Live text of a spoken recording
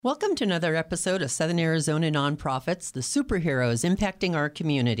Welcome to another episode of Southern Arizona Nonprofits, the superheroes impacting our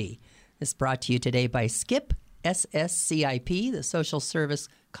community. This is brought to you today by SCIP, SSCIP, the Social Service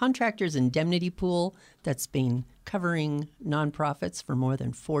Contractors Indemnity Pool that's been covering nonprofits for more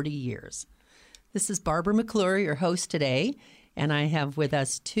than 40 years. This is Barbara McClure, your host today, and I have with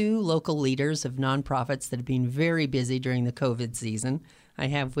us two local leaders of nonprofits that have been very busy during the COVID season. I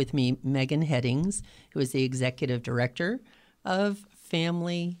have with me Megan Headings, who is the Executive Director of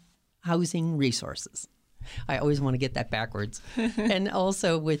Family Housing Resources. I always want to get that backwards. And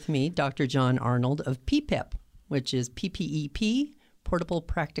also with me, Dr. John Arnold of PPEP, which is PPEP, Portable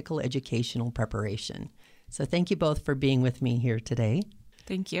Practical Educational Preparation. So thank you both for being with me here today.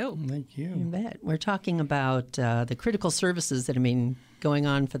 Thank you. Thank you. You bet. We're talking about the critical services that have been going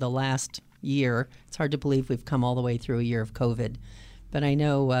on for the last year. It's hard to believe we've come all the way through a year of COVID. But I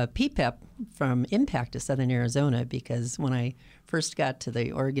know PPEP from Impact to Southern Arizona, because when I first got to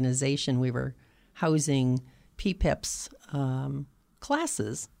the organization, we were housing PPEP's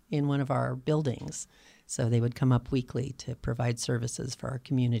classes in one of our buildings. So they would come up weekly to provide services for our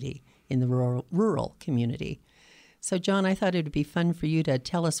community in the rural community. So, John, I thought it would be fun for you to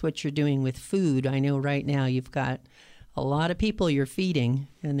tell us what you're doing with food. I know right now you've got a lot of people you're feeding,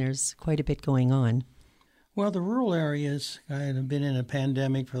 and there's quite a bit going on. Well, the rural areas have been in a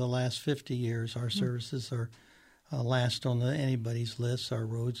pandemic for the last 50 years. Our services are last on anybody's list. Our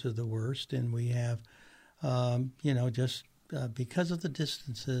roads are the worst, and we have, because of the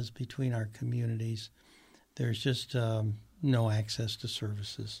distances between our communities, there's just no access to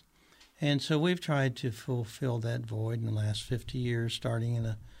services. And so we've tried to fulfill that void in the last 50 years, starting in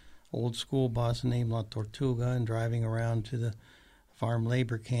an old school bus named La Tortuga and driving around to the farm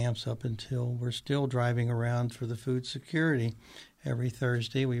labor camps up until we're still driving around for the food security. Every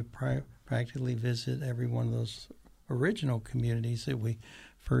Thursday we practically visit every one of those original communities that we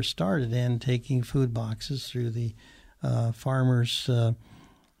first started in, taking food boxes through the Farmers to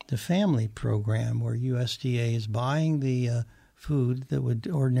Family program, where USDA is buying the food that would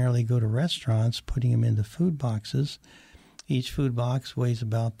ordinarily go to restaurants, putting them into food boxes. Each food box weighs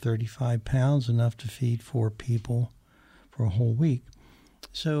about 35 pounds, enough to feed 4 people for a whole week.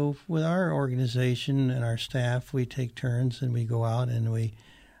 So with our organization and our staff, we take turns and we go out and we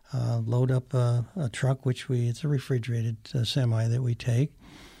load up a truck, it's a refrigerated semi that we take,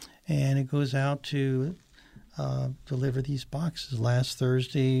 and it goes out to deliver these boxes. Last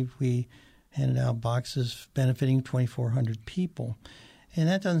Thursday, we handed out boxes benefiting 2,400 people. And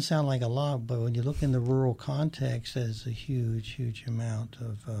that doesn't sound like a lot, but when you look in the rural context, that is a huge, huge amount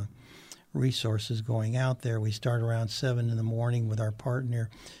of resources going out there. We start around 7 in the morning with our partner,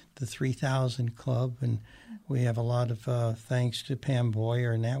 the 3,000 Club, and we have a lot of thanks to Pam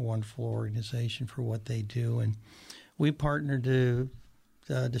Boyer and that wonderful organization for what they do. And we partner to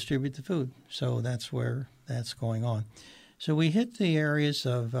distribute the food, so that's where that's going on. So we hit the areas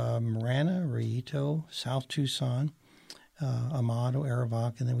of Marana, Rillito, South Tucson, Amado,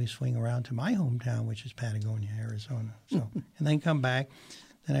 Arivaca, and then we swing around to my hometown, which is Patagonia, Arizona. So, and then come back.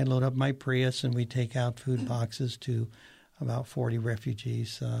 Then I load up my Prius and we take out food boxes to about 40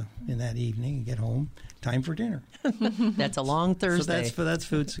 refugees in that evening and get home. Time for dinner. That's a long Thursday. So that's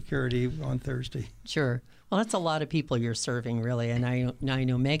food security on Thursday. Sure. Well, that's a lot of people you're serving, really. And I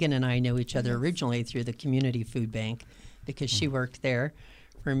know Megan and I know each other originally through the Community Food Bank, because she worked there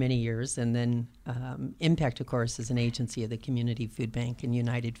for many years. And then Impact, of course, is an agency of the Community Food Bank and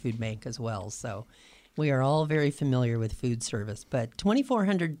United Food Bank as well. So we are all very familiar with food service. But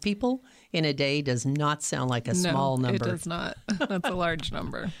 2,400 people in a day does not sound like a small number. No, it does not. That's a large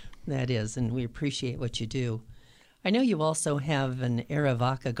number. That is, and we appreciate what you do. I know you also have an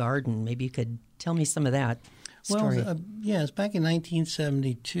Arivaca garden. Maybe you could tell me some of that story. Well, yes, back in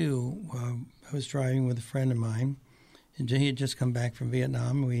 1972, I was driving with a friend of mine, and he had just come back from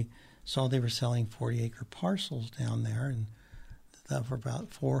Vietnam. We saw they were selling 40-acre parcels down there, and for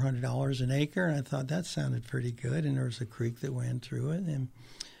about $400 an acre, and I thought that sounded pretty good. And there was a creek that went through it, and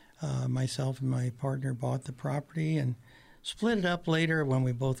myself and my partner bought the property and split it up later when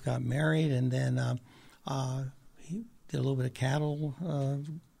we both got married. And then he did a little bit of cattle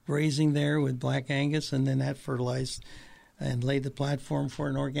grazing there with Black Angus, and then that fertilized and laid the platform for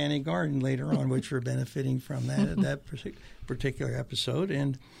an organic garden later on, which we're benefiting from that particular episode.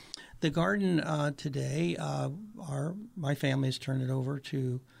 And the garden today, my family has turned it over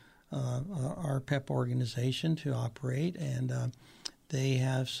to our PEP organization to operate, and they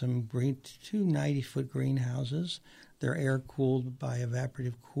have some two 90-foot greenhouses. They're air-cooled by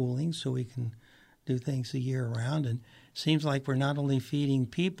evaporative cooling, so we can do things a year round. And it seems like we're not only feeding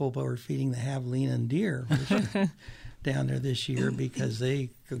people, but we're feeding the javelina and deer, which down there this year because they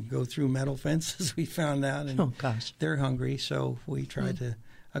could go through metal fences, we found out, and Oh, gosh. they're hungry. So we try to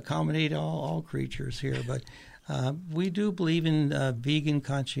accommodate all creatures here. But we do believe in vegan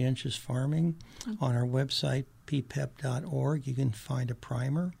conscientious farming. On our website, ppep.org, you can find a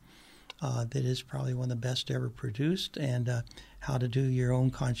primer that is probably one of the best ever produced, and how to do your own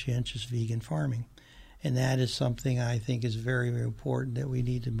conscientious vegan farming. And that is something I think is very, very important, that we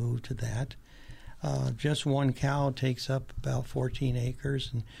need to move to that. Just one cow takes up about 14 acres,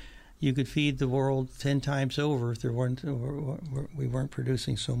 and you could feed the world 10 times over if we weren't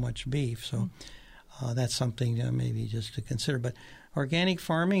producing so much beef. So that's something maybe just to consider. But organic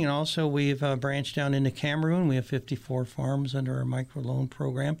farming, and also we've branched down into Cameroon. We have 54 farms under our microloan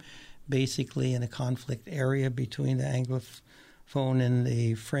program, basically in a conflict area between the Anglophone and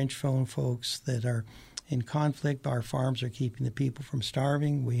the Frenchphone folks that are in conflict. Our farms are keeping the people from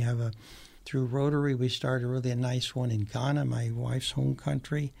starving. We have through Rotary, we started really a nice one in Ghana, my wife's home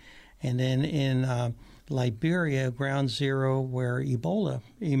country. And then in Liberia, ground zero, where Ebola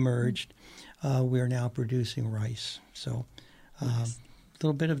emerged, we are now producing rice. So a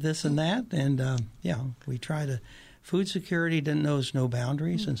little bit of this and that. And, we try to. Food security knows no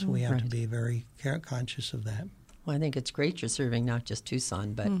boundaries, and so we have to be very conscious of that. Well, I think it's great you're serving not just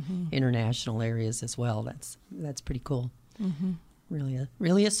Tucson, but international areas as well. That's pretty cool. Mm-hmm.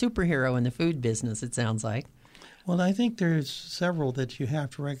 Really a superhero in the food business, it sounds like. Well, I think there's several that you have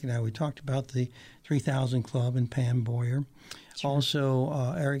to recognize. We talked about the 3000 Club and Pam Boyer. Sure.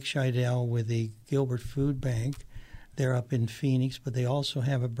 Also, Eric Scheidel with the Gilbert Food Bank. They're up in Phoenix, but they also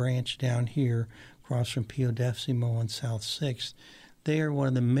have a branch down here across from Pio Decimo on South 6th. They are one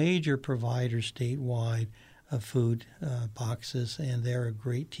of the major providers statewide of food boxes, and they're a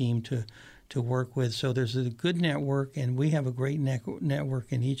great team to work with. So there's a good network, and we have a great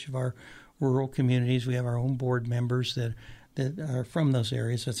network in each of our rural communities. We have our own board members that are from those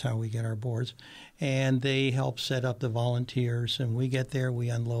areas. That's how we get our boards. And they help set up the volunteers, and we get there, we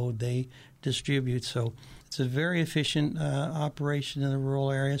unload, they distribute. So it's a very efficient operation in the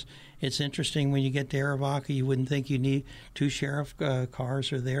rural areas. It's interesting when you get to Arivaca, you wouldn't think you need 2 sheriff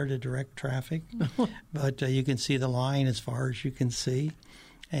cars are there to direct traffic, but you can see the line as far as you can see.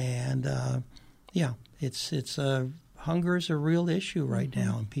 And it's hunger is a real issue right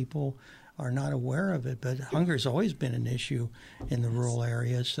now, and people are not aware of it. But hunger has always been an issue in the rural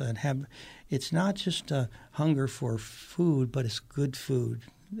areas. It's not just hunger for food, but it's good food,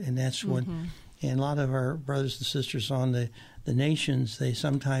 and that's what. And a lot of our brothers and sisters on the nations, they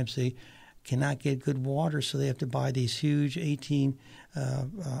cannot get good water, so they have to buy these huge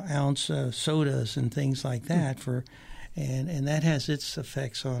 18-ounce sodas and things like that and that has its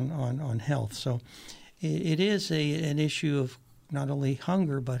effects on health. So it is an issue of not only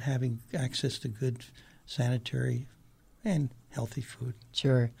hunger, but having access to good sanitary and healthy food.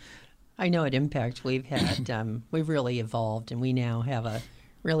 Sure. I know at Impact we've had, we've really evolved, and we now have a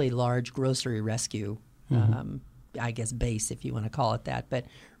really large grocery rescue, I guess, base, if you want to call it that. But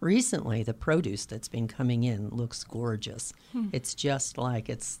recently, the produce that's been coming in looks gorgeous. It's just like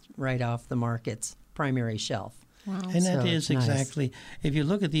it's right off the market's primary shelf. Wow. And that So is it's nice. exactly, if you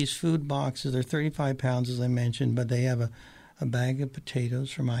look at these food boxes, they're 35 pounds, as I mentioned, but they have a bag of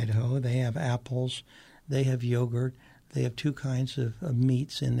potatoes from Idaho. They have apples. They have yogurt. They have 2 kinds of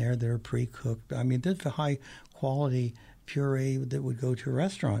meats in there that are pre-cooked. I mean, there's a high-quality puree that would go to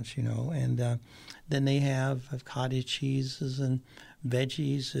restaurants, and then they have cottage cheeses and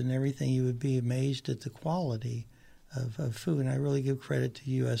veggies and everything. You would be amazed at the quality of food. And I really give credit to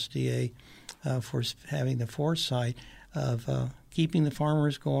USDA for having the foresight of keeping the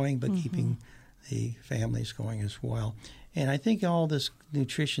farmers going, but keeping the families going as well. And I think all this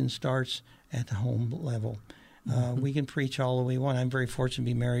nutrition starts at the home level. We can preach all that we want. I'm very fortunate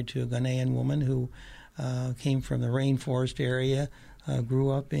to be married to a Ghanaian woman who came from the rainforest area,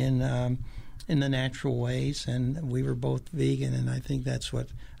 grew up in the natural ways, and we were both vegan, and I think that's what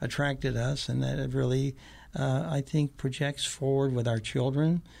attracted us, and that it really, I think, projects forward with our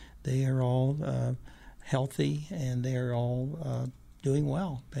children. They are all healthy, and they are all doing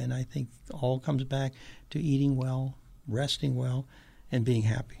well, and I think all comes back to eating well, resting well, and being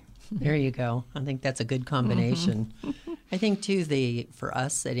happy. There you go. I think that's a good combination. I think, too, for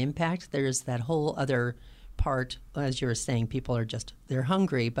us at Impact, there's that whole other part, as you were saying, people are they're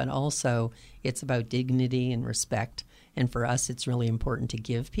hungry, but also it's about dignity and respect. And for us, it's really important to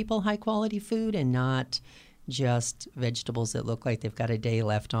give people high-quality food and not just vegetables that look like they've got a day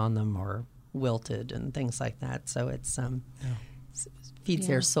left on them or wilted and things like that. So it's feeds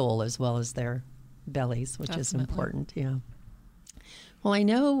their soul as well as their bellies, which is important. Yeah. Well, I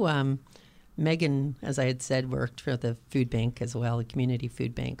know Megan, as I had said, worked for the food bank as well, a community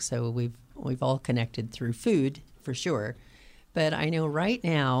food bank. So we've all connected through food for sure. But I know right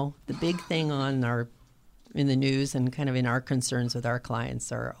now the big thing in the news and kind of in our concerns with our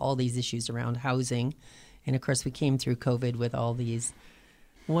clients are all these issues around housing. And of course, we came through COVID with all these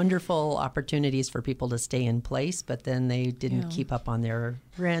wonderful opportunities for people to stay in place, but then they didn't keep up on their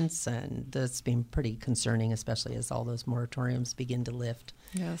rents, and that's been pretty concerning, especially as all those moratoriums begin to lift.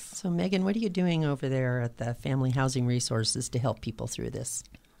 Yes. So, Megan, what are you doing over there at the Family Housing Resources to help people through this?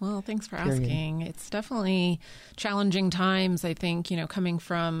 Well, thanks for asking. It's definitely challenging times, I think, coming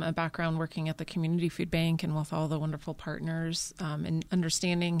from a background working at the community food bank and with all the wonderful partners, and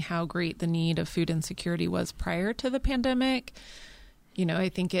understanding how great the need of food insecurity was prior to the pandemic. I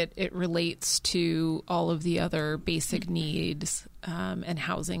think it relates to all of the other basic needs, and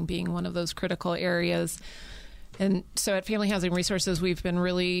housing being one of those critical areas. And so at Family Housing Resources, we've been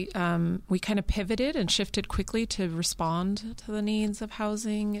really, we kind of pivoted and shifted quickly to respond to the needs of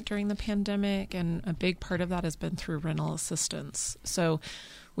housing during the pandemic. And a big part of that has been through rental assistance. So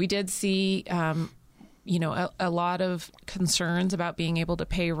we did see, a lot of concerns about being able to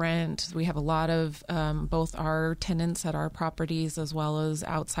pay rent. We have a lot of both our tenants at our properties as well as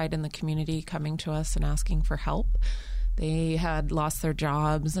outside in the community coming to us and asking for help. They had lost their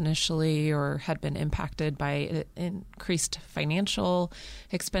jobs initially or had been impacted by increased financial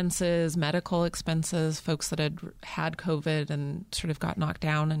expenses, medical expenses, folks that had COVID and sort of got knocked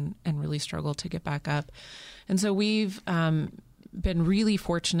down and really struggled to get back up. And so we've been really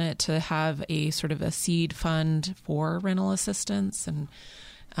fortunate to have a sort of a seed fund for rental assistance and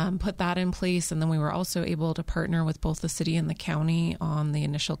put that in place. And then we were also able to partner with both the city and the county on the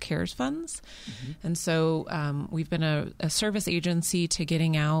initial CARES funds. Mm-hmm. And so we've been a service agency to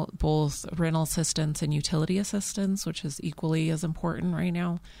getting out both rental assistance and utility assistance, which is equally as important right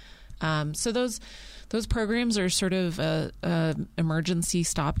now. So those programs are sort of a emergency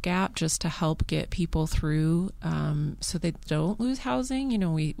stopgap just to help get people through so they don't lose housing.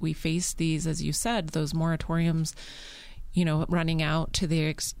 We face these, as you said, those moratoriums running out to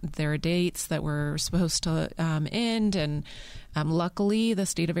their dates that were supposed to end. And luckily, the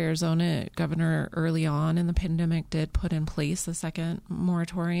state of Arizona governor early on in the pandemic did put in place a second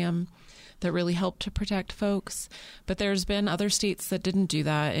moratorium that really helped to protect folks. But there's been other states that didn't do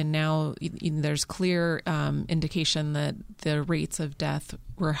that. And now there's clear indication that the rates of death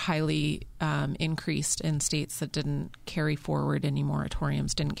were highly increased in states that didn't carry forward any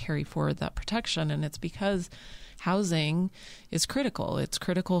moratoriums, didn't carry forward that protection. And it's because housing is critical. It's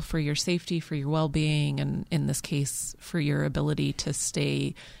critical for your safety, for your well-being, and in this case, for your ability to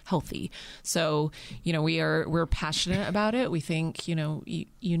stay healthy. So, we're passionate about it. We think, you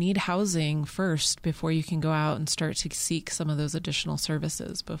need housing first before you can go out and start to seek some of those additional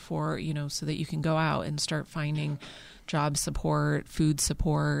services before, so that you can go out and start finding job support, food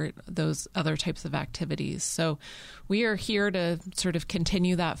support, those other types of activities. So we are here to sort of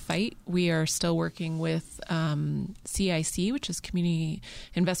continue that fight. We are still working with CIC, which is Community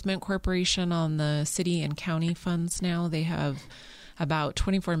Investment Corporation, on the city and county funds now. They have about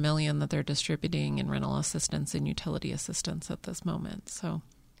 $24 million that they're distributing in rental assistance and utility assistance at this moment. So,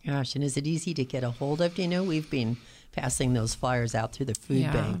 gosh, and is it easy to get a hold of? We've been passing those flyers out through the food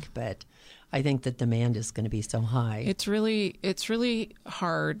bank, but I think the demand is going to be so high. It's really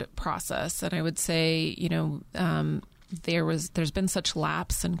hard process, and I would say, there's been such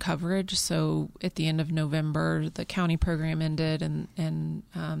lapse in coverage. So at the end of November, the county program ended, and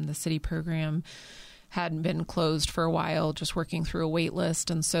the city program had been closed for a while, just working through a wait list.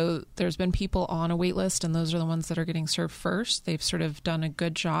 And so there's been people on a wait list, and those are the ones that are getting served first. They've sort of done a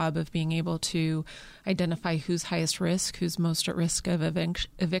good job of being able to identify who's highest risk, who's most at risk of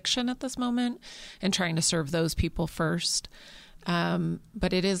eviction at this moment, and trying to serve those people first.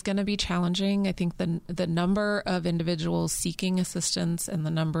 But it is going to be challenging. I think the number of individuals seeking assistance and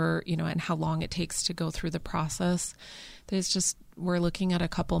the number, and how long it takes to go through the process, we're looking at a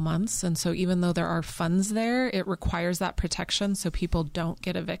couple months. And so even though there are funds there, it requires that protection so people don't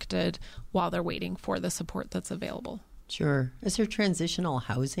get evicted while they're waiting for the support that's available. Sure. Is there transitional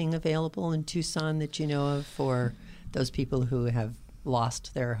housing available in Tucson that you know of for those people who have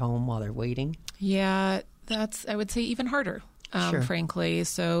lost their home while they're waiting? Yeah, that's, I would say, even harder. Sure. Frankly.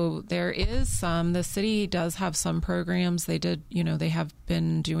 So there is the city does have some programs. They have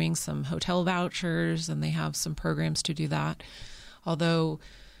been doing some hotel vouchers, and they have some programs to do that. Although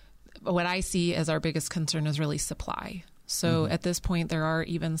what I see as our biggest concern is really supply. So at this point, there are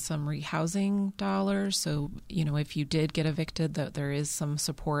even some rehousing dollars. So, if you did get evicted, that there is some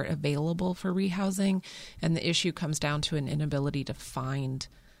support available for rehousing. And the issue comes down to an inability to find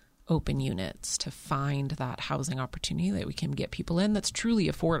open units to find that housing opportunity that we can get people in that's truly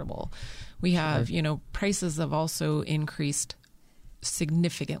affordable. We have, prices have also increased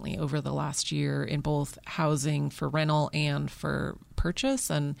significantly over the last year in both housing for rental and for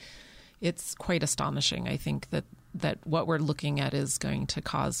purchase. And it's quite astonishing. I think that what we're looking at is going to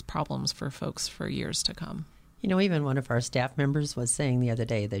cause problems for folks for years to come. Even one of our staff members was saying the other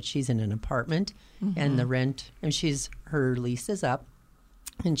day that she's in an apartment and the rent, and her lease is up,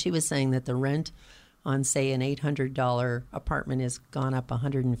 and she was saying that the rent on, say, an $800 apartment has gone up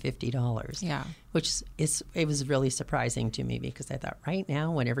 $150. Yeah. It was really surprising to me, because I thought right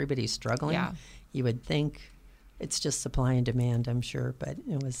now when everybody's struggling, you would think it's just supply and demand, I'm sure, but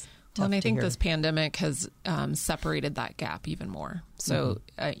it was tough and I to think hear. this pandemic has separated that gap even more. So,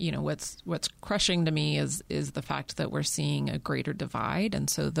 what's crushing to me is the fact that we're seeing a greater divide. And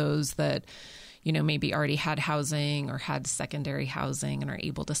so those that, maybe already had housing or had secondary housing and are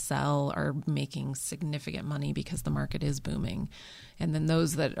able to sell are making significant money because the market is booming. And then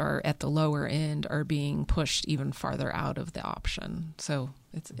those that are at the lower end are being pushed even farther out of the option. So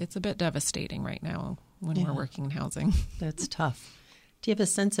it's a bit devastating right now when we're working in housing. That's tough. Do you have a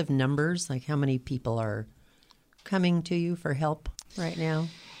sense of numbers, like how many people are coming to you for help right now?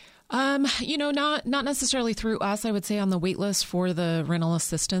 Not necessarily through us. I would say on the wait list for the rental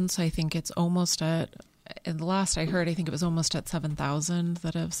assistance, I think it's almost at, in the last I heard, I think it was almost at 7,000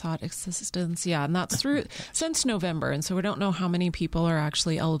 that have sought assistance. Yeah, and that's through since November. And so we don't know how many people are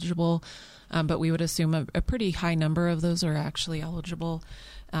actually eligible, but we would assume a pretty high number of those are actually eligible.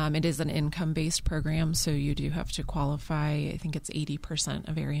 It is an income-based program, so you do have to qualify. I think it's 80%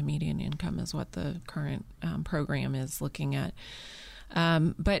 of area median income is what the current program is looking at.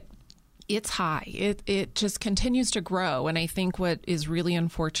 But it's high. It just continues to grow. And I think what is really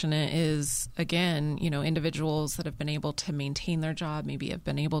unfortunate is, again, individuals that have been able to maintain their job, maybe have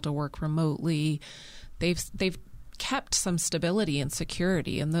been able to work remotely. They've kept some stability and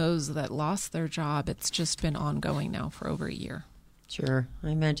security. And those that lost their job, it's just been ongoing now for over a year. Sure.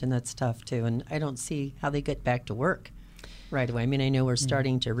 I imagine that's tough, too. And I don't see how they get back to work right away. I mean, I know we're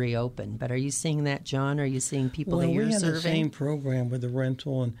starting to reopen, but are you seeing that, John? Are you seeing people that you're we have serving? the same program with the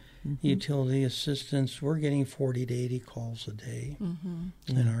rental and utility assistance. We're getting 40 to 80 calls a day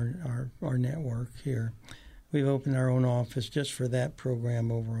in our network here. We've opened our own office just for that program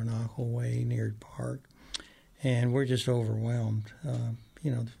over on Ajo Way near Park, and we're just overwhelmed.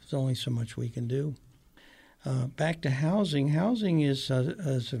 There's only so much we can do. Back to housing. Housing is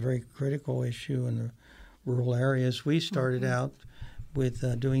a very critical issue in the rural areas. We started out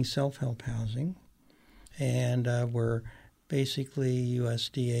with doing self-help housing, and where basically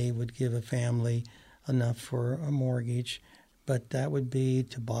USDA would give a family enough for a mortgage, but that would be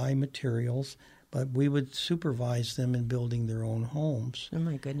to buy materials, but we would supervise them in building their own homes. Oh,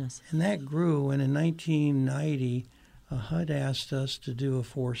 my goodness. And that grew, and in 1990, HUD asked us to do a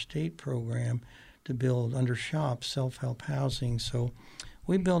 4-state program to build under SHOP self-help housing. So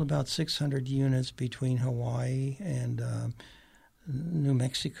we built about 600 units between Hawaii and New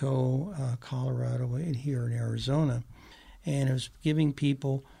Mexico, Colorado, and here in Arizona. And it was giving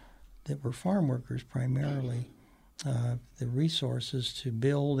people that were farm workers primarily the resources to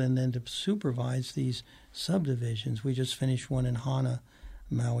build and then to supervise these subdivisions. We just finished one in Hana,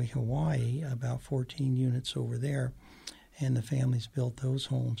 Maui, Hawaii, about 14 units over there, and the families built those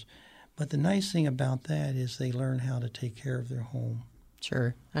homes. But the nice thing about that is they learn how to take care of their home.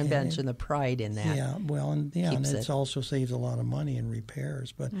 Sure. I mentioned the pride in that. Yeah, well, and it also saves a lot of money in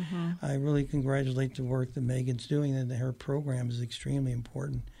repairs. But I really congratulate the work that Megan's doing, and her program is extremely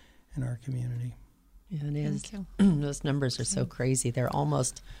important in our community. Yeah, it is. Those numbers are so crazy. They're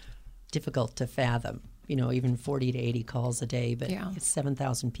almost difficult to fathom. Even 40 to 80 calls a day, but it's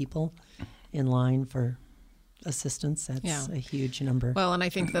 7,000 people in line for assistance. That's a huge number. Well, and I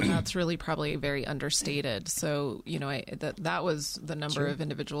think that's really probably very understated. So, that was the number of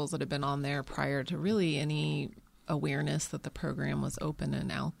individuals that have been on there prior to really any awareness that the program was open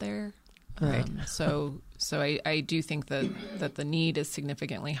and out there. Right. So I do think that the need is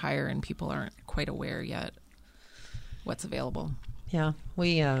significantly higher, and people aren't quite aware yet what's available. Yeah,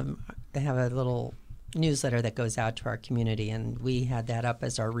 we have a little newsletter that goes out to our community, and we had that up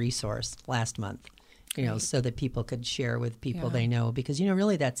as our resource last month. So that people could share with people they know, because,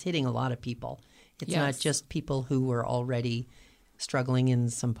 really that's hitting a lot of people. It's not just people who were already struggling in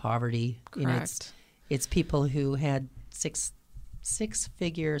some poverty. Correct. It's people who had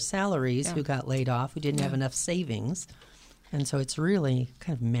six-figure salaries who got laid off, who didn't have enough savings. And so it's really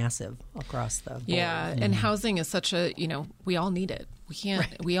kind of massive across the board. Yeah, and housing is such a, we all need it.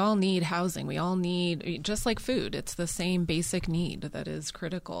 we all need housing. We all need, just like food, it's the same basic need that is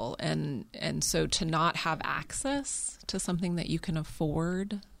critical. And so to not have access to something that you can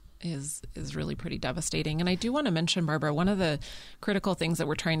afford is really pretty devastating. And I do want to mention, Barbara, one of the critical things that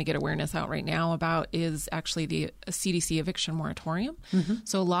we're trying to get awareness out right now about is actually the CDC eviction moratorium. Mm-hmm.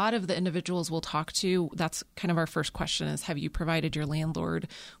 So a lot of the individuals we'll talk to, that's kind of our first question is, have you provided your landlord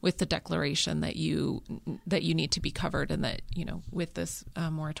with the declaration that you need to be covered and that, with this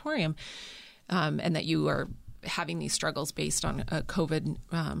moratorium, and that you are having these struggles based on a COVID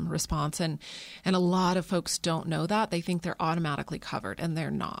response. And a lot of folks don't know that. They think they're automatically covered, and they're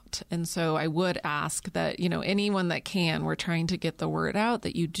not. And so I would ask that, anyone that can, we're trying to get the word out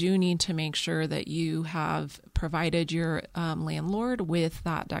that you do need to make sure that you have provided your landlord with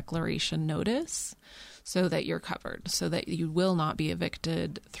that declaration notice so that you're covered, so that you will not be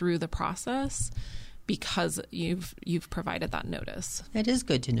evicted through the process because you've provided that notice. It is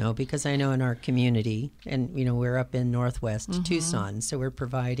good to know, because I know in our community, and we're up in Northwest Tucson, so we're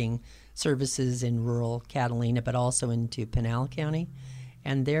providing services in rural Catalina, but also into Pinal County.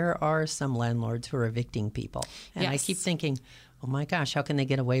 And there are some landlords who are evicting people. And I keep thinking, oh my gosh, how can they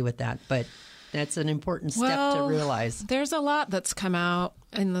get away with that? But that's an important step to realize. There's a lot that's come out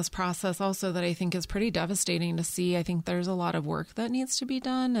in this process also that I think is pretty devastating to see. I think there's a lot of work that needs to be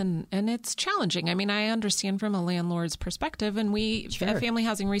done, and it's challenging. I mean, I understand from a landlord's perspective, and we at Family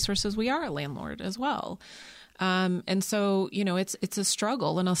Housing Resources, we are a landlord as well. And so, it's a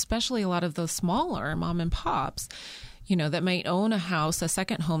struggle, and especially a lot of those smaller mom and pops, that might own a house, a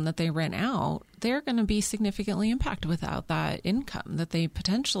second home that they rent out, they're going to be significantly impacted without that income that they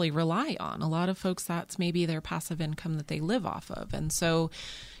potentially rely on. A lot of folks, that's maybe their passive income that they live off of. And so,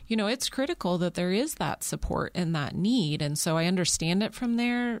 it's critical that there is that support and that need. And so I understand it from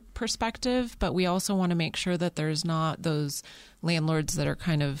their perspective, but we also want to make sure that there's not those landlords that are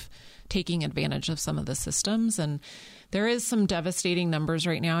kind of taking advantage of some of the systems. And there is some devastating numbers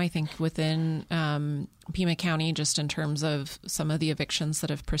right now, I think, within Pima County, just in terms of some of the evictions that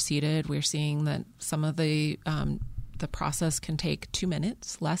have proceeded. We're seeing that some of the process can take 2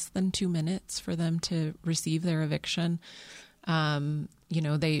 minutes, less than 2 minutes for them to receive their eviction.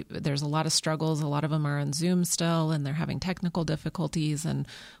 There's a lot of struggles. A lot of them are on Zoom still, and they're having technical difficulties. And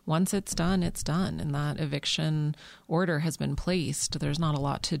once it's done, it's done. And that eviction order has been placed. There's not a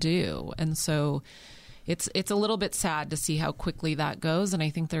lot to do. And so it's a little bit sad to see how quickly that goes. And I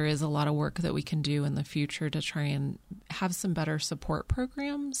think there is a lot of work that we can do in the future to try and have some better support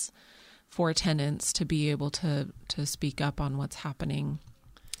programs for tenants to be able to speak up on what's happening.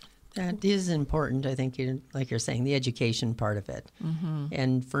 That is important. I think, like you're saying, the education part of it. Mm-hmm.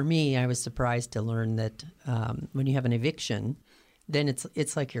 And for me, I was surprised to learn that when you have an eviction, then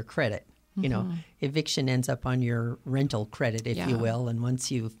it's like your credit. Mm-hmm. Eviction ends up on your rental credit, if you will. And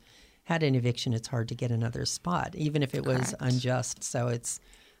once you've had an eviction, it's hard to get another spot, even if it was unjust. So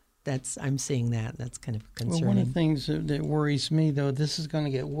I'm seeing that. That's kind of concerning. Well, one of the things that worries me, though, this is going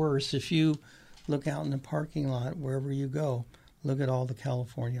to get worse. If you look out in the parking lot, wherever you go, look at all the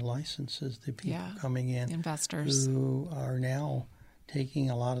California licenses, the people coming in, investors who are now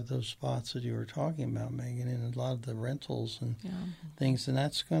taking a lot of those spots that you were talking about, Megan, and a lot of the rentals and things. And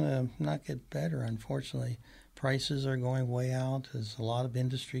that's going to not get better, unfortunately. Prices are going way out. There's a lot of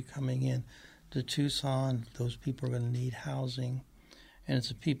industry coming in to Tucson. Those people are going to need housing. And it's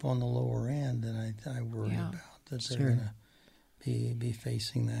the people on the lower end that I worry about, that they're going to be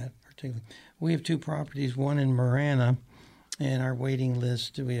facing that particularly. We have 2 properties, one in Marana, and our waiting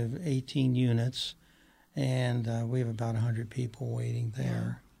list, we have 18 units, and we have about 100 people waiting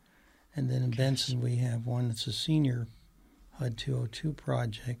there. And then in Benson, we have one that's a senior HUD 202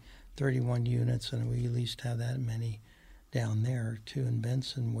 project, 31 units, and we at least have that many down there, too, in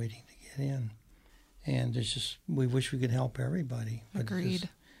Benson, waiting to get in. And it's just, we wish we could help everybody. Agreed.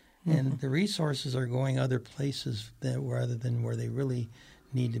 And the resources are going other places rather than where they really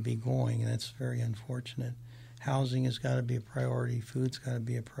need to be going, and that's very unfortunate. Housing has got to be a priority. Food's got to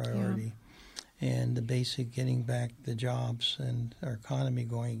be a priority. And the basic getting back the jobs and our economy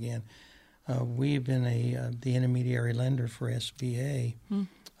going again. We've been the intermediary lender for SBA.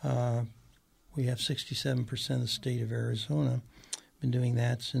 We have 67% of the state of Arizona. Been doing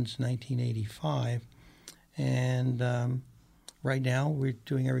that since 1985. And right now we're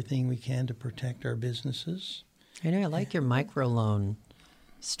doing everything we can to protect our businesses. I know. I like your microloan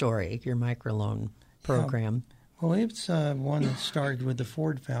story, your microloan program. Well, it's one that started with the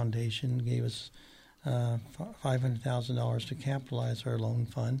Ford Foundation, gave us $500,000 to capitalize our loan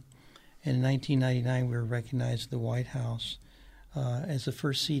fund. And in 1999, we were recognized at the White House as the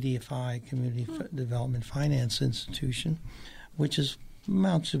first CDFI, Community Development Finance Institution. which is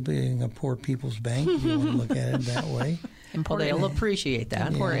amounts to being a poor people's bank, if you want to look at it that way. Well, they'll appreciate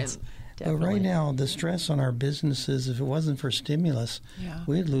that. Important. But right now, the stress on our businesses, if it wasn't for stimulus,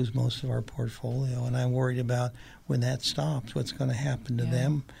 we'd lose most of our portfolio. And I'm worried about when that stops, what's going to happen to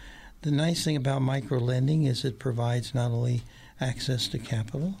them. The nice thing about microlending is it provides not only access to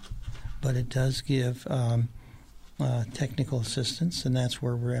capital, but it does give technical assistance, and that's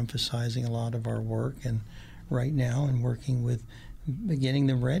where we're emphasizing a lot of our work and right now and working with getting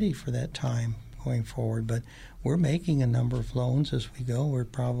them ready for that time going forward. But we're making a number of loans as we go. We're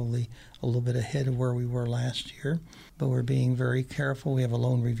probably a little bit ahead of where we were last year, but we're being very careful. We have a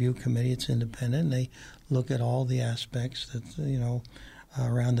loan review committee. It's independent, and they look at all the aspects that,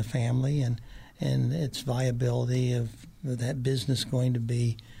 around the family and its viability of that business going to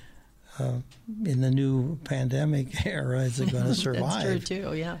be in the new pandemic era. Is it going to survive? That's true,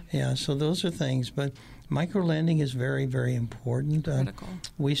 too, yeah. Yeah, so those are things. But microlending is very, very important. Critical.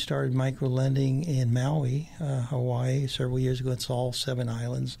 We started microlending in Maui, Hawaii, several years ago. It's all 7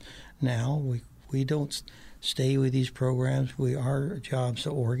 islands now. We don't stay with these programs. Our job's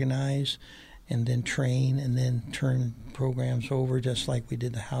to organize and then train and then turn programs over, just like we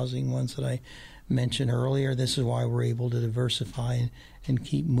did the housing ones that I mentioned earlier. This is why we're able to diversify and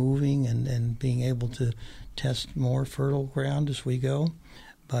keep moving and being able to test more fertile ground as we go.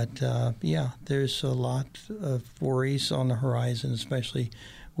 But, there's a lot of worries on the horizon, especially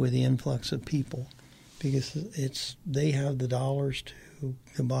with the influx of people, because they have the dollars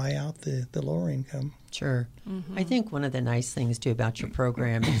to buy out the lower income. Sure. Mm-hmm. I think one of the nice things, too, about your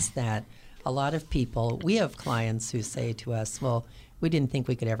program is that a lot of people, we have clients who say to us, well, we didn't think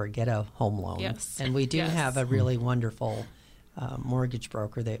we could ever get a home loan. Yes. And we do have a really wonderful mortgage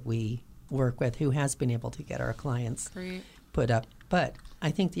broker that we work with who has been able to get our clients put up. But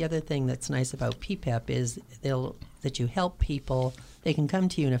I think the other thing that's nice about PPEP is that you help people. They can come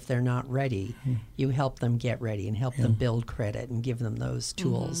to you, and if they're not ready, you help them get ready and help them build credit and give them those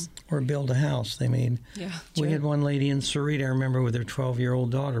tools. Mm-hmm. Or build a house. We had one lady in Sarita, I remember, with her 12-year-old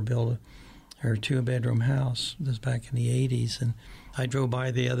daughter build her 2-bedroom house. This was back in the 80s, and I drove by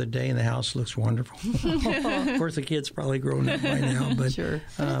the other day, and the house looks wonderful. Of course, the kid's probably grown up by now, but sure.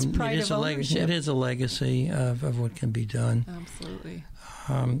 It's pride of ownership. It is a legacy of what can be done. Absolutely.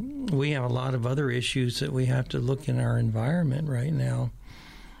 We have a lot of other issues that we have to look in our environment right now,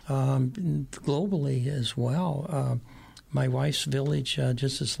 globally as well. My wife's village,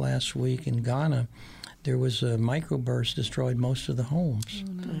 just this last week in Ghana, there was a microburst, destroyed most of the homes.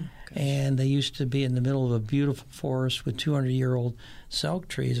 Oh, no. And they used to be in the middle of a beautiful forest with 200-year-old silk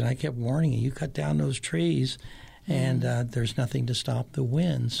trees. And I kept warning you cut down those trees, and there's nothing to stop the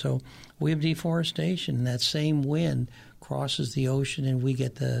wind. So we have deforestation, and that same wind crosses the ocean, and we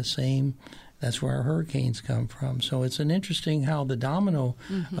get the same. That's where our hurricanes come from. So it's an interesting how the domino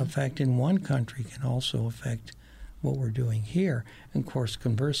effect in one country can also affect what we're doing here. And, of course,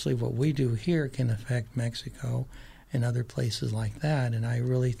 conversely, what we do here can affect Mexico and other places like that. And I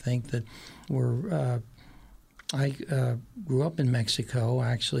really think that I grew up in Mexico,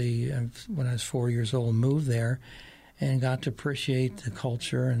 actually, when I was 4 years old, moved there and got to appreciate the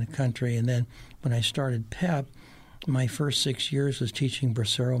culture and the country. And then when I started PEP, my first 6 years was teaching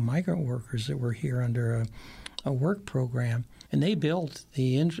Bracero migrant workers that were here under a work program. And they built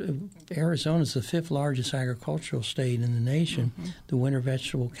Arizona is the 5th largest agricultural state in the nation, the winter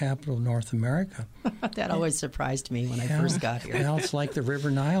vegetable capital of North America. That always surprised me when I first got here. Well, it's like the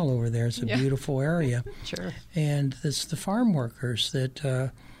River Nile over there. It's a beautiful area. Sure. And it's the farm workers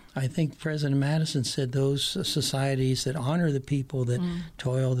that I think President Madison said those societies that honor the people that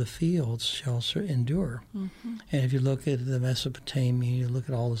toil the fields shall endure. Mm-hmm. And if you look at the Mesopotamia, you look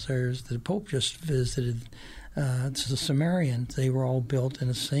at all those areas, the Pope just visited. It's the Sumerians. They were all built in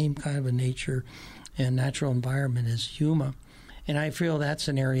the same kind of a nature and natural environment as Yuma. And I feel that's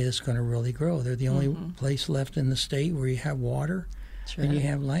an area that's going to really grow. They're the only place left in the state where you have water and you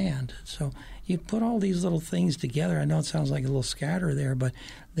have land. So you put all these little things together. I know it sounds like a little scatter there, but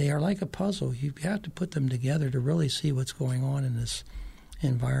they are like a puzzle. You have to put them together to really see what's going on in this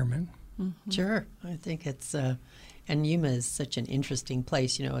environment. Mm-hmm. Sure. I think it's and Yuma is such an interesting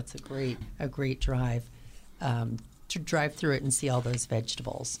place. You know, it's a great drive. To drive through it and see all those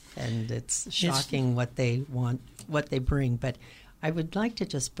vegetables, and it's shocking what they bring. But I would like to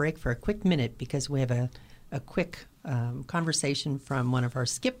just break for a quick minute because we have a quick conversation from one of our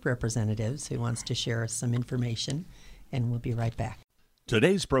SCIP representatives who wants to share some information, and we'll be right back.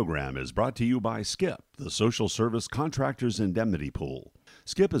 Today's program is brought to you by SCIP, the Social Service Contractors Indemnity Pool.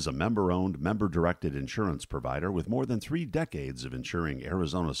 Skip is a member-owned, member-directed insurance provider with more than 3 decades of insuring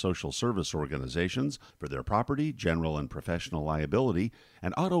Arizona social service organizations for their property, general and professional liability,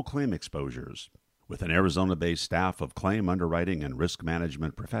 and auto claim exposures. With an Arizona-based staff of claim underwriting and risk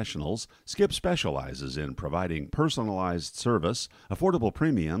management professionals, Skip specializes in providing personalized service, affordable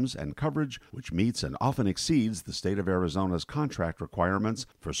premiums, and coverage which meets and often exceeds the state of Arizona's contract requirements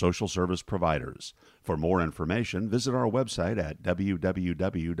for social service providers. For more information, visit our website at www.sscip.org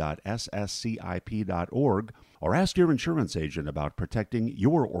or ask your insurance agent about protecting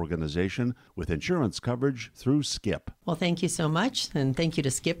your organization with insurance coverage through Skip. Well, thank you so much, and thank you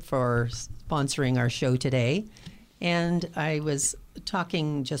to Skip for sponsoring our show today. And I was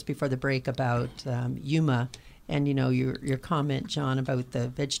talking just before the break about Yuma, and your comment, John, about the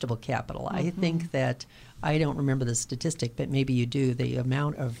vegetable capital. Mm-hmm. I think that, I don't remember the statistic, but maybe you do, the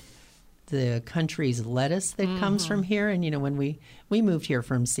amount of the country's lettuce that comes from here. And, when we moved here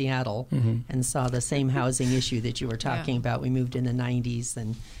from Seattle and saw the same housing issue that you were talking about, we moved in the 90s,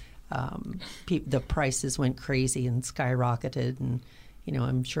 and the prices went crazy and skyrocketed. And,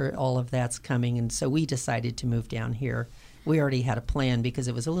 I'm sure all of that's coming. And so we decided to move down here. We already had a plan because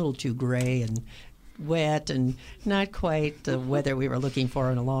it was a little too gray and wet and not quite the weather we were looking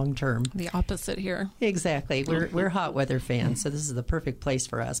for in a long term. The opposite here. Exactly. We're hot weather fans, so this is the perfect place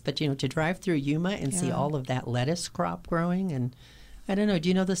for us. But, to drive through Yuma and see all of that lettuce crop growing, and I don't know, do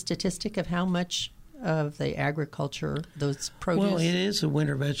you know the statistic of how much of the agriculture, those produce? Well, it is a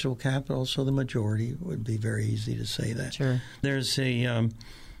winter vegetable capital, so the majority would be very easy to say that. Sure. There's a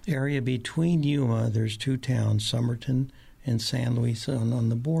area between Yuma, there's 2 towns, Somerton and San Luis on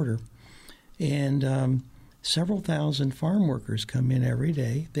the border. And several thousand farm workers come in every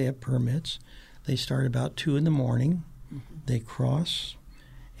day. They have permits. They start about 2 in the morning. They cross,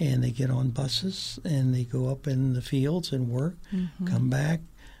 and they get on buses, and they go up in the fields and work, come back,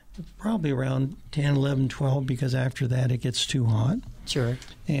 probably around 10, 11, 12, because after that it gets too hot. Sure.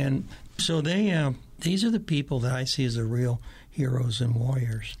 And so these are the people that I see as the real heroes and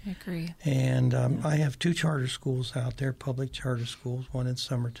warriors. I agree. And I have 2 charter schools out there, public charter schools, one in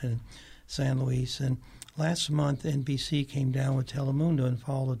Somerton, San Luis. And last month, NBC came down with Telemundo and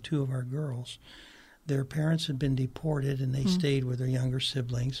followed 2 of our girls. Their parents had been deported, and they stayed with their younger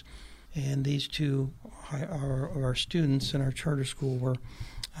siblings. And these 2 our students in our charter school were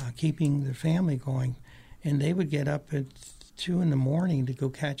keeping their family going. And they would get up at 2 in the morning to go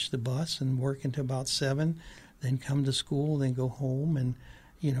catch the bus and work until about 7, then come to school, then go home and,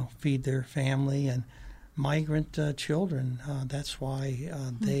 feed their family and migrant children. That's why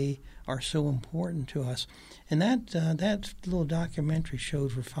they are so important to us. And that little documentary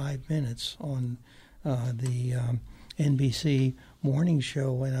showed for 5 minutes on the NBC morning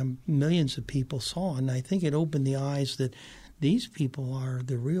show, and millions of people saw. And I think it opened the eyes that these people are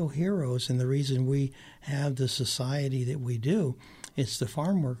the real heroes, and the reason we have the society that we do, it's the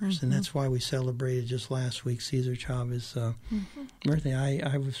farm workers, and that's why we celebrated just last week Cesar Chavez's birthday.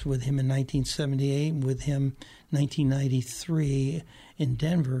 I was with him in 1978, and with him 1993 in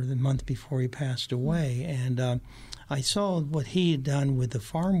Denver, the month before he passed away. And I saw what he had done with the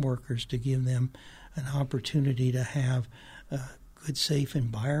farm workers to give them an opportunity to have a good, safe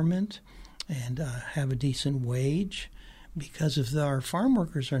environment and have a decent wage. Because if our farm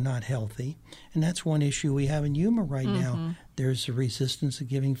workers are not healthy, and that's one issue we have in Yuma right now, there's a resistance to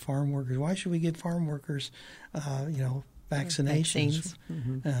giving farm workers. Why should we give farm workers, vaccinations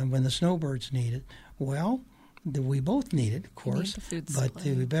when the snowbirds need it? Well, we both need it, of course, but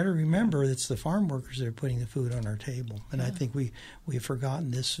we better remember it's the farm workers that are putting the food on our table. And I think we've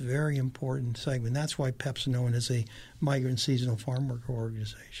forgotten this very important segment. That's why PEP's known as a migrant seasonal farm worker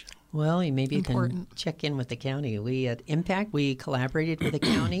organization. Well, maybe you can check in with the county. We at Impact, we collaborated with the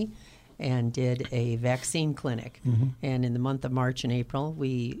county and did a vaccine clinic. And in the month of March and April,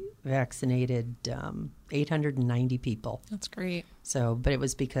 we vaccinated 890 people. That's great. So, but it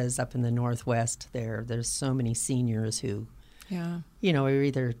was because up in the Northwest, there's so many seniors who, are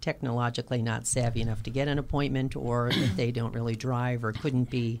either technologically not savvy enough to get an appointment, or that they don't really drive or couldn't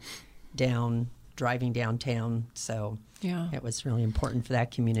be driving downtown. So it was really important for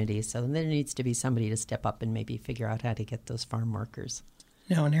that community. So there needs to be somebody to step up and maybe figure out how to get those farm workers.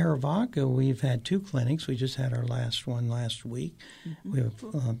 Now, in Arivaca, we've had 2 clinics. We just had our last one last week. We have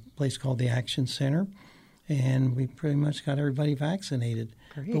a place called the Action Center, and we pretty much got everybody vaccinated.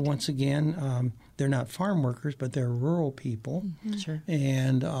 Great. But once again, they're not farm workers, but they're rural people. Sure.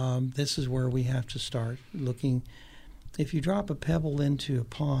 And this is where we have to start looking. If you drop a pebble into a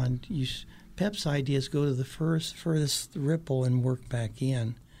pond, PEP's idea is go to the furthest ripple and work back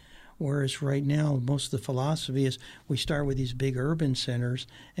in. Whereas right now, most of the philosophy is we start with these big urban centers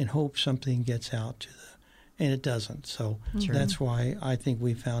and hope something gets out to and it doesn't. So that's why I think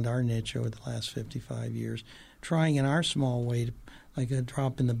we found our niche over the last 55 years, trying in our small way, like a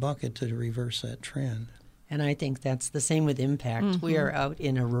drop in the bucket, to reverse that trend. And I think that's the same with Impact. We are out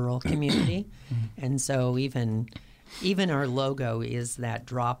in a rural community, and so even our logo is that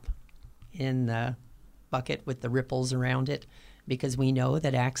drop in the bucket with the ripples around it, because we know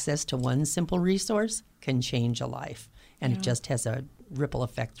that access to one simple resource can change a life, and it just has a ripple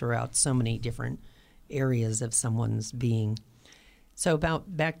effect throughout so many different areas of someone's being. So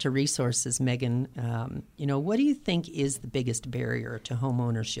back to resources, Megan, what do you think is the biggest barrier to home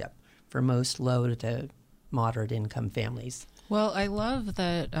ownership for most low to moderate income families? Well, I love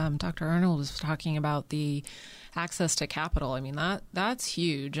that Dr. Arnold was talking about the access to capital. I mean, that's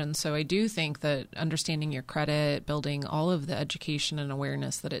huge. And so I do think that understanding your credit, building all of the education and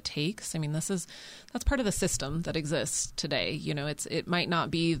awareness that it takes, I mean, that's part of the system that exists today. It might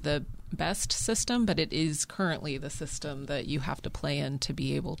not be the best system, but it is currently the system that you have to play in to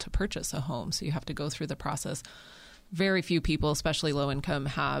be able to purchase a home. So you have to go through the process. Very few people, especially low income,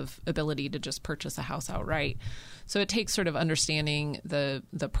 have ability to just purchase a house outright. So it takes sort of understanding the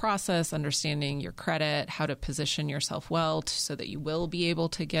process, understanding your credit, how to position yourself well so that you will be able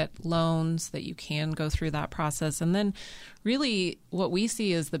to get loans, that you can go through that process. And then really what we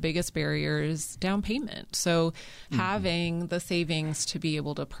see as the biggest barrier is down payment. So having the savings to be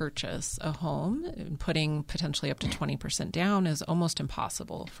able to purchase a home and putting potentially up to 20% down is almost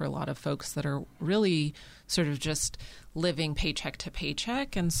impossible for a lot of folks that are really sort of just living paycheck to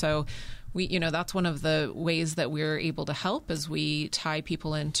paycheck. And so that's one of the ways that we're able to help, is we tie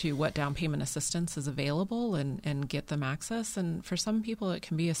people into what down payment assistance is available and get them access. And for some people, it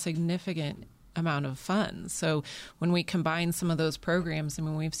can be a significant amount of funds. So when we combine some of those programs, I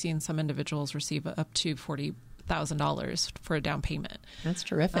mean, we've seen some individuals receive up to $40,000 for a down payment. That's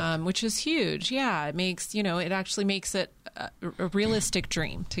terrific. Which is huge. Yeah, it makes, it actually makes it a realistic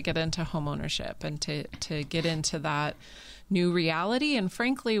dream to get into homeownership and to get into that new reality. And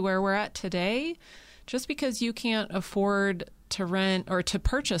frankly, where we're at today, just because you can't afford to rent or to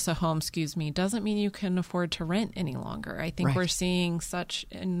purchase a home, doesn't mean you can afford to rent any longer. I think we're seeing such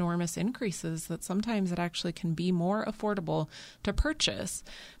enormous increases that sometimes it actually can be more affordable to purchase,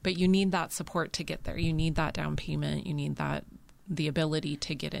 but you need that support to get there. You need that down payment. You need the ability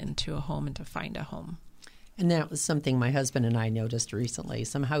to get into a home and to find a home. And that was something my husband and I noticed recently.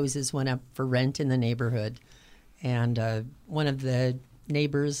 Some houses went up for rent in the neighborhood, and one of the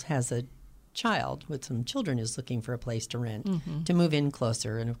neighbors has a child with some children who's looking for a place to rent, to move in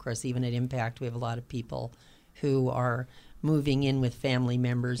closer. And of course, even at Impact, we have a lot of people who are moving in with family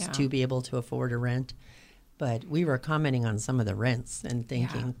members to be able to afford a rent. But we were commenting on some of the rents and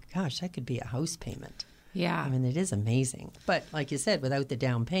thinking, gosh, that could be a house payment. Yeah. I mean, it is amazing. But like you said, without the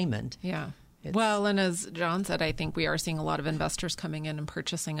down payment. Yeah. Well, and as John said, I think we are seeing a lot of investors coming in and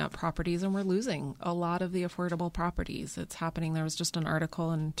purchasing up properties, and we're losing a lot of the affordable properties. It's happening. There was just an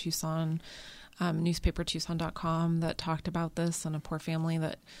article in Tucson, newspaper Tucson.com, that talked about this, and a poor family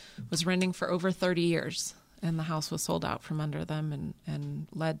that was renting for over 30 years, and the house was sold out from under them and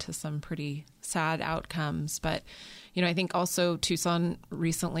led to some pretty sad outcomes. But, I think also Tucson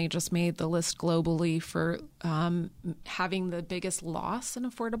recently just made the list globally for having the biggest loss in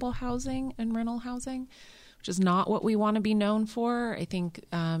affordable housing and rental housing, which is not what we want to be known for. I think,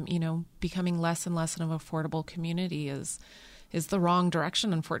 becoming less and less of an affordable community is the wrong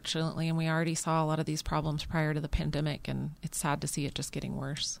direction, unfortunately. And we already saw a lot of these problems prior to the pandemic, and it's sad to see it just getting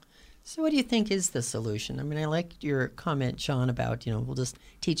worse. So what do you think is the solution? I mean, I liked your comment, Sean, about, we'll just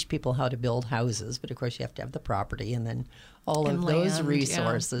teach people how to build houses, but of course you have to have the property and then all of those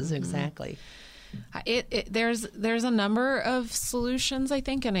resources. Yeah. Exactly. There's a number of solutions, I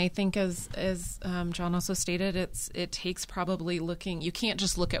think, and I think as John also stated, it takes probably looking. You can't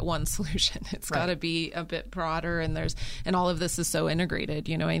just look at one solution. It's got to be a bit broader, and all of this is so integrated.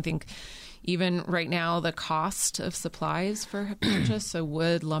 I think even right now, the cost of supplies for purchase, so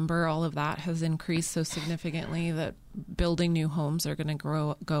wood, lumber, all of that has increased so significantly that building new homes are going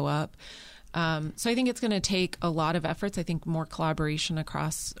to go up. So I think it's going to take a lot of efforts. I think more collaboration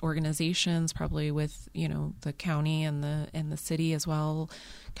across organizations, probably with the county and the city as well,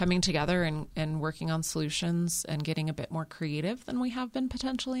 coming together and working on solutions and getting a bit more creative than we have been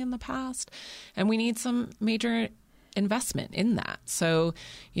potentially in the past. And we need some major investment in that. So,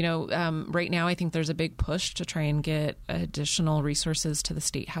 right now I think there's a big push to try and get additional resources to the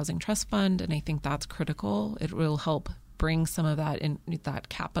State Housing Trust Fund, and I think that's critical. It will help bring some of that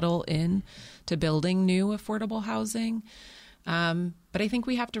capital in to building new affordable housing. But I think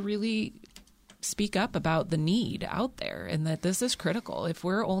we have to really speak up about the need out there and that this is critical. If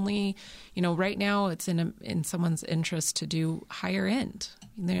we're only, right now it's in someone's interest to do higher end,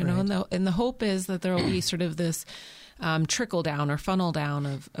 and the hope is that there will be sort of this trickle down or funnel down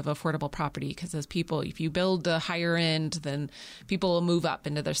of affordable property, because if you build the higher end, then people will move up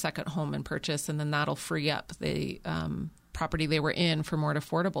into their second home and purchase, and then that'll free up the property they were in for more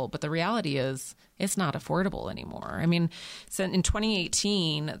affordable. But the reality is it's not affordable anymore. I mean, so in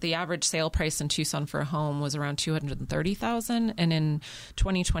 2018, the average sale price in Tucson for a home was around $230,000, and in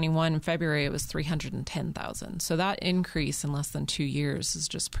 2021, in February, it was $310,000. So that increase in less than 2 years is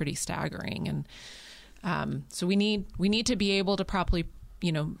just pretty staggering. And so we need to be able to properly,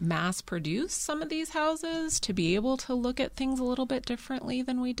 mass produce some of these houses to be able to look at things a little bit differently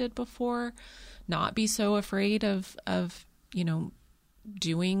than we did before. Not be so afraid of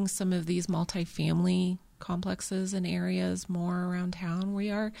doing some of these multifamily complexes in areas more around town. We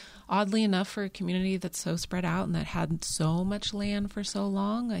are, oddly enough, for a community that's so spread out and that had so much land for so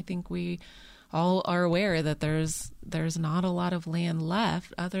long, I think we all are aware that there's not a lot of land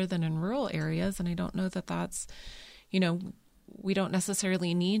left other than in rural areas. And I don't know that that's, we don't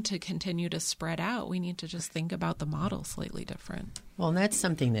necessarily need to continue to spread out. We need to just think about the model slightly different. Well, and that's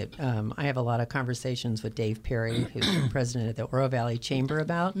something that I have a lot of conversations with Dave Perry, who's the president of the Oro Valley Chamber,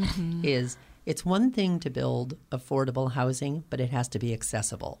 about, is it's one thing to build affordable housing, but it has to be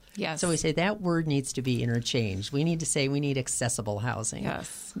accessible. Yes. So we say that word needs to be interchanged. We need to say we need accessible housing.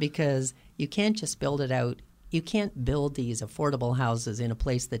 Yes. Because you can't just build it out. You can't build these affordable houses in a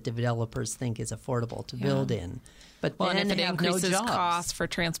place that developers think is affordable to build in. But then and if it increases no costs for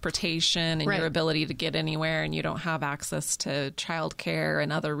transportation and your ability to get anywhere, and you don't have access to childcare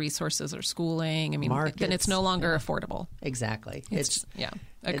and other resources or schooling, I mean, then it's no longer affordable. Exactly.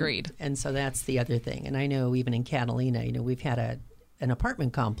 Agreed. And so that's the other thing. And I know even in Catalina, we've had an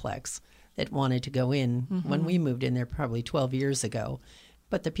apartment complex that wanted to go in when we moved in there probably 12 years ago.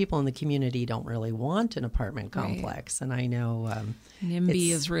 But the people in the community don't really want an apartment complex. Right. And I know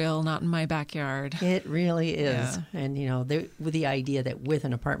NIMBY is real, not in my backyard. It really is. Yeah. And, with the idea that with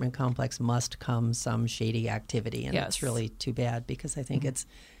an apartment complex must come some shady activity. And it's really too bad, because I think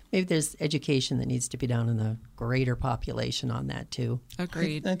maybe there's education that needs to be done in the greater population on that, too.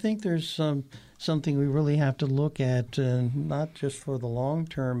 Agreed. I think there's something we really have to look at, not just for the long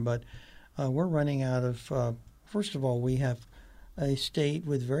term, but we're running out of, first of all, we have a state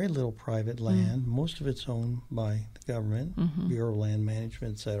with very little private land. Most of it's owned by the government, Bureau of Land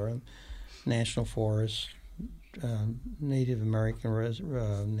Management, et cetera, national forests, Native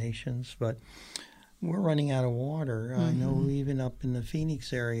American nations. But we're running out of water. I know even up in the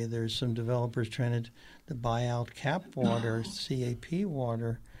Phoenix area, there's some developers trying to buy out CAP water, CAP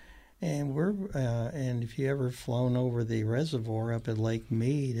water. And and if you ever flown over the reservoir up at Lake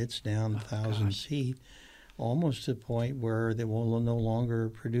Mead, it's down 1,000 feet. Almost to the point where they will no longer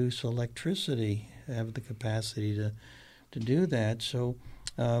produce electricity, have the capacity to do that. So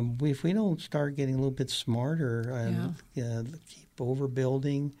if we don't start getting a little bit smarter, keep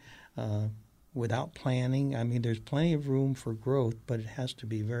overbuilding without planning, I mean, there's plenty of room for growth, but it has to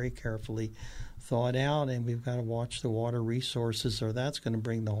be very carefully thought out, and we've got to watch the water resources, or that's going to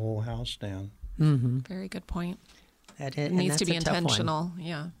bring the whole house down. Very good point. It needs to be intentional.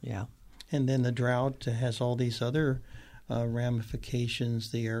 Yeah. And then the drought has all these other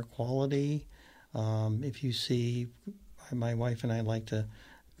ramifications, the air quality. If you see, my wife and I like to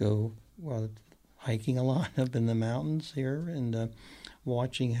go hiking a lot up in the mountains here, and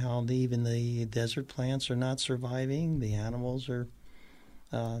watching how even the desert plants are not surviving. The animals are,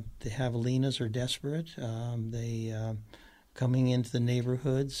 the javelinas are desperate. They coming into the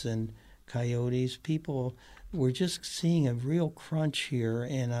neighborhoods, and coyotes, people. We're just seeing a real crunch here,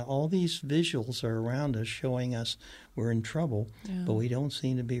 and all these visuals are around us showing us we're in trouble, but we don't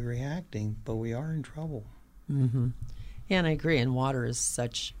seem to be reacting, but we are in trouble. Yeah, and I agree, and water is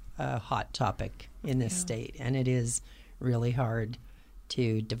such a hot topic in this state, and it is really hard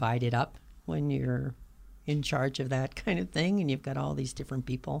to divide it up when you're in charge of that kind of thing, and you've got all these different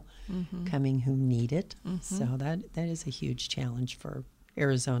people coming who need it. So that is a huge challenge for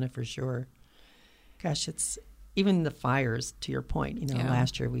Arizona for sure. Gosh, it's even the fires, to your point.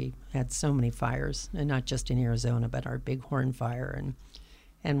 Last year we had so many fires, and not just in Arizona, but our Bighorn fire.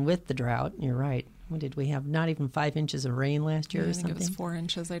 And with the drought, you're right. What did we have? Not even 5 inches of rain last year or something? I think it was 4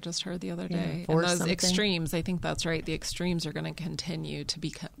 inches, I just heard the other day. And those extremes, I think that's right. The extremes are going to continue to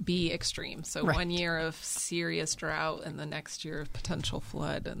be extreme. So 1 year of serious drought and the next year of potential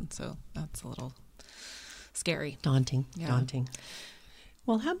flood. And so that's a little scary. Daunting.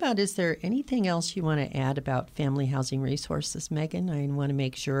 Well, how about, is there anything else you want to add about Family Housing Resources, Megan? I want to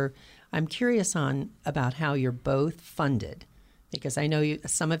make sure. I'm curious about how you're both funded, because I know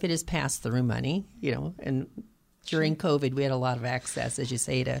some of it is pass-through money, and during COVID we had a lot of access, as you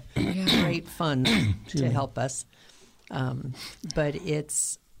say, to great funds to help us. But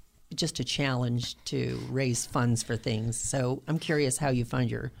it's just a challenge to raise funds for things. So I'm curious how you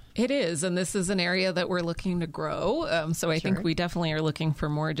fund your... It is, and this is an area that we're looking to grow. So I think we definitely are looking for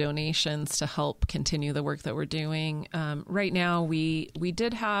more donations to help continue the work that we're doing. Right now, we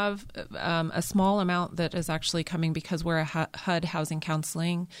did have a small amount that is actually coming because we're a HUD housing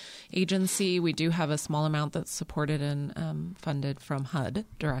counseling agency. We do have a small amount that's supported and funded from HUD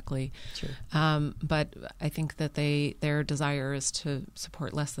directly. Sure. But I think that their desire is to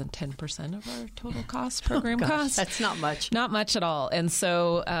support less than 10% of our total costs, program costs. That's not much. Not much at all. And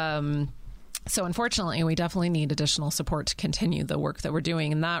so... So unfortunately, we definitely need additional support to continue the work that we're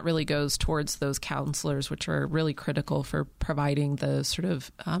doing. And that really goes towards those counselors, which are really critical for providing the sort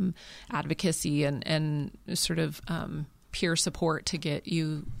of advocacy and sort of peer support to get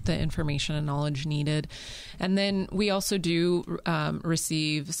you the information and knowledge needed. And then we also do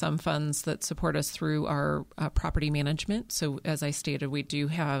receive some funds that support us through our property management. So as I stated, we do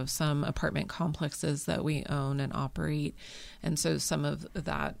have some apartment complexes that we own and operate. And so some of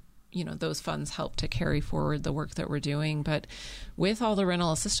that, those funds help to carry forward the work that we're doing. But with all the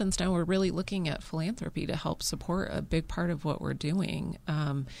rental assistance now, we're really looking at philanthropy to help support a big part of what we're doing.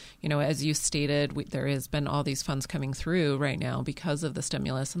 As you stated, there has been all these funds coming through right now because of the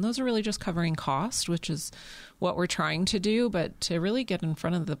stimulus. And those are really just covering cost, which is what we're trying to do. But to really get in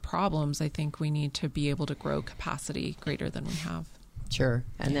front of the problems, I think we need to be able to grow capacity greater than we have. Sure.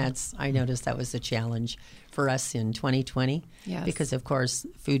 And I noticed that was a challenge for us in 2020. Yes. Because, of course,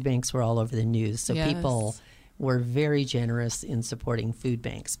 food banks were all over the news. So people were very generous in supporting food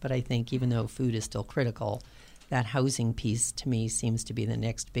banks. But I think even though food is still critical, that housing piece to me seems to be the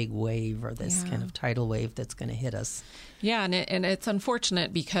next big wave, or this kind of tidal wave that's going to hit us. Yeah. And it's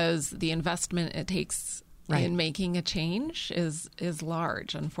unfortunate because the investment it takes in making a change is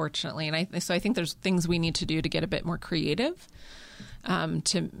large, unfortunately. And so I think there's things we need to do to get a bit more creative.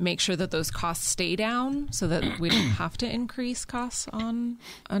 To make sure that those costs stay down so that we don't have to increase costs on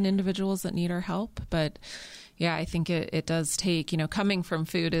individuals that need our help. But yeah, I think it does take, coming from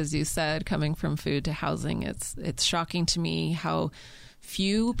food, as you said, coming from food to housing, it's shocking to me how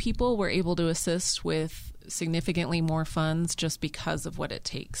few people were able to assist with significantly more funds just because of what it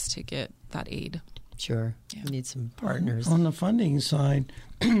takes to get that aid. Sure. Yeah. We need some partners. On the funding side,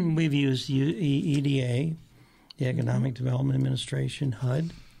 we've used EDA, the Economic Development Administration, HUD,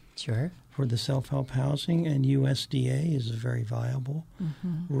 for the self-help housing, and USDA is a very viable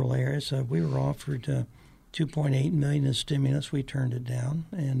rural area. So we were offered $2.8 million in stimulus. We turned it down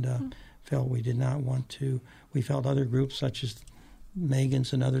and felt we did not want to. We felt other groups such as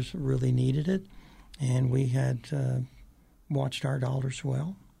Megan's and others really needed it, and we had watched our dollars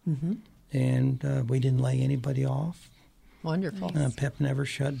well, and we didn't lay anybody off. Wonderful. PEP never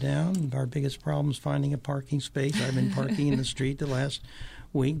shut down. Our biggest problem is finding a parking space. I've been parking in the street the last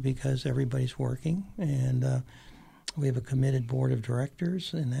week because everybody's working, and we have a committed board of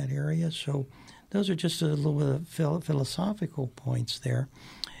directors in that area. So those are just a little bit of philosophical points there.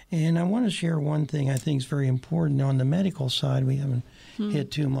 And I want to share one thing I think is very important on the medical side. We haven't hit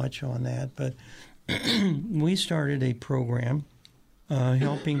too much on that, but we started a program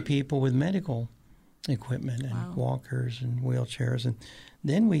helping people with medical equipment and walkers and wheelchairs. And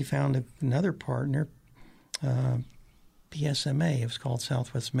then we found another partner, PSMA. It was called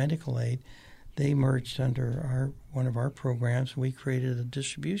Southwest Medical Aid. They merged under one of our programs. We created a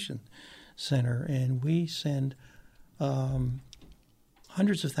distribution center, and we send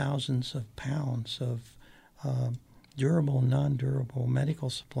hundreds of thousands of pounds of durable and non-durable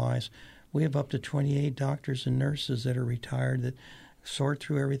medical supplies. We have up to 28 doctors and nurses that are retired that sort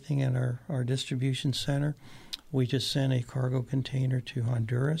through everything at our distribution center. We just sent a cargo container to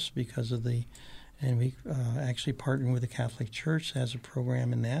Honduras and we actually partnered with the Catholic Church, has a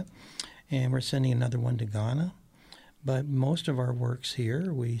program in that, and we're sending another one to Ghana. But most of our work's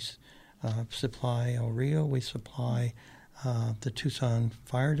here. We supply El Rio, we supply the Tucson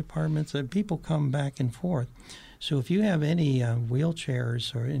Fire Departments. People come back and forth. So if you have any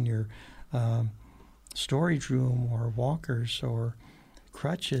wheelchairs or in your storage room or walkers or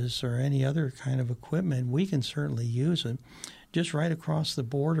crutches or any other kind of equipment, we can certainly use it. Just right across the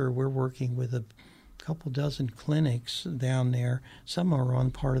border, we're working with a couple dozen clinics down there. Some are on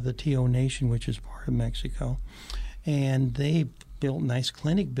part of the Tio Nation, which is part of Mexico. And they built nice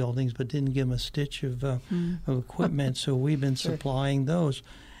clinic buildings, but didn't give them a stitch of equipment. So we've been supplying those.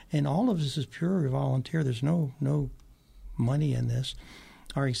 And all of this is pure volunteer. There's no money in this.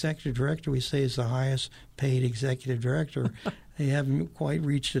 Our executive director, we say, is the highest paid executive director. They haven't quite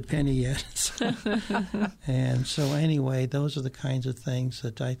reached a penny yet. And so anyway, those are the kinds of things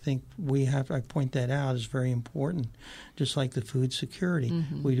that I think I point that out is very important, just like the food security.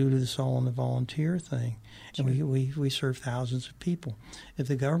 Mm-hmm. We do this all on the volunteer thing. Sure. And we serve thousands of people. If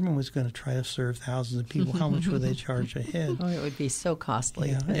the government was going to try to serve thousands of people, how much would they charge a head? Oh, it would be so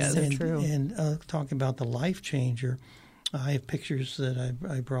costly. Yeah, That's so true. And talking about the life changer, I have pictures that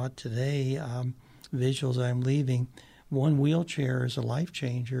I brought today, visuals I'm leaving. One wheelchair is a life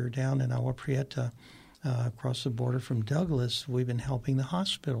changer down in Agua Prieta, across the border from Douglas. We've been helping the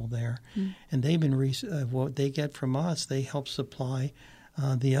hospital there. Mm. And they've been what they get from us, they help supply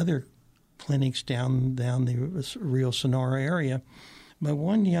the other clinics down the Rio Sonora area. But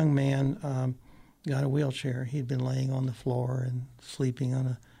one young man got a wheelchair. He'd been laying on the floor and sleeping on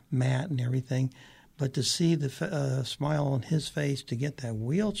a mat and everything. But to see the smile on his face to get that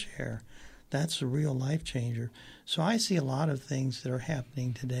wheelchair, that's a real life changer. So I see a lot of things that are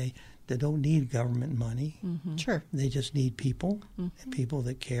happening today that don't need government money. Mm-hmm. Sure. They just need people, mm-hmm. and people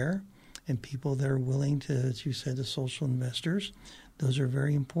that care, and people that are willing to, as you said, the social investors. Those are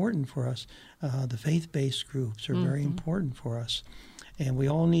very important for us. The faith-based groups are mm-hmm. very important for us. And we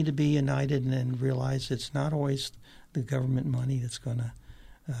all need to be united and realize it's not always the government money that's going to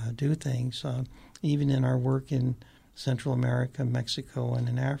do things. Even in our work in Central America, Mexico, and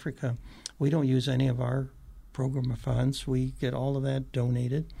in Africa, we don't use any of our program funds. We get all of that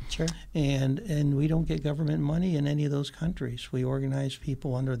donated. Sure. And we don't get government money in any of those countries. We organize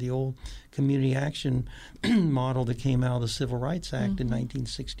people under the old community action model that came out of the Civil Rights Act mm-hmm. in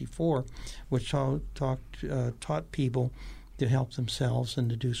 1964, which taught people to help themselves and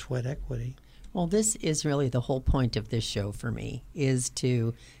to do sweat equity. Well, this is really the whole point of this show for me, is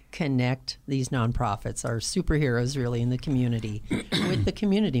to connect these nonprofits, our superheroes really in the community, with the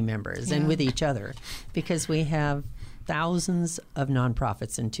community members and with each other, because we have thousands of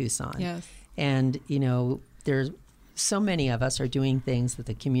nonprofits in Tucson. Yes. And, there's so many of us are doing things that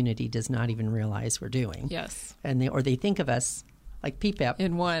the community does not even realize we're doing. Yes. And they think of us like PPEP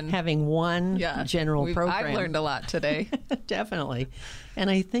in one, having one general program. I've learned a lot today. Definitely. And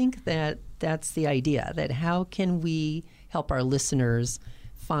I think that that's the idea, that how can we help our listeners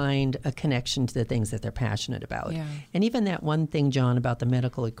find a connection to the things that they're passionate about. Yeah. And even that one thing, John, about the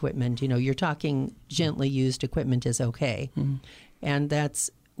medical equipment, you're talking gently used equipment is okay. Mm-hmm. And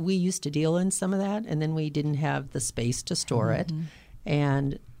we used to deal in some of that, and then we didn't have the space to store mm-hmm. it.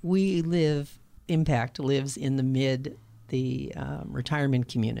 And Impact lives in the retirement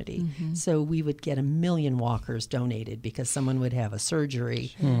community. Mm-hmm. So we would get 1 million walkers donated because someone would have a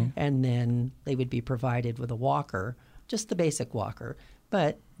surgery and then they would be provided with a walker, just the basic walker.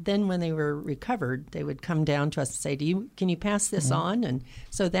 But then when they were recovered, they would come down to us and say, can you pass this mm-hmm. on? And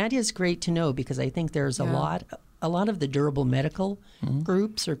so that is great to know, because I think there's a lot of the durable medical mm-hmm.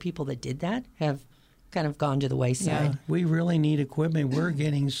 groups or people that did that have kind of gone to the wayside. Yeah. We really need equipment. We're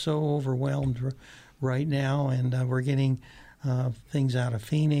getting so overwhelmed right now, and we're getting things out of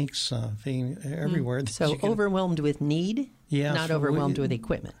Phoenix, everywhere. So overwhelmed with need, not overwhelmed with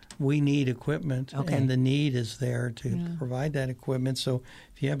equipment. We need equipment, and the need is there to provide that equipment. So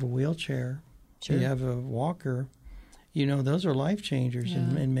if you have a wheelchair, if you have a walker, those are life changers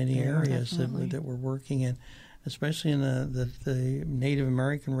in many areas that we're working in, especially in the Native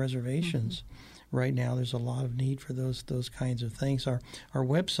American reservations. Mm-hmm. Right now, there's a lot of need for those kinds of things. Our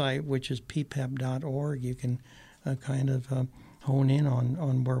website, which is ppep.org, you can kind of hone in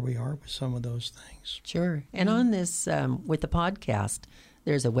on where we are with some of those things. Sure. And on this, with the podcast,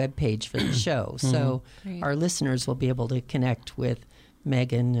 there's a web page for the show. So our listeners will be able to connect with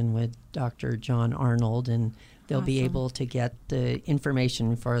Megan and with Dr. John Arnold, and they'll be able to get the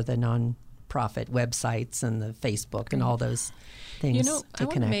information for the nonprofit websites and the Facebook and all those things to I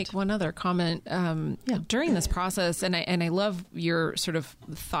want to make one other comment during this process, and I love your sort of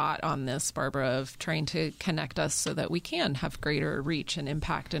thought on this, Barbara, of trying to connect us so that we can have greater reach and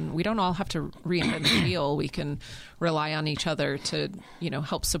impact, and we don't all have to reinvent the wheel. We can rely on each other to,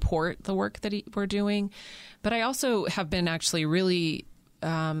 help support the work that we're doing. But I also have been actually really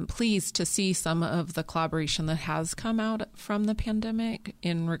pleased to see some of the collaboration that has come out from the pandemic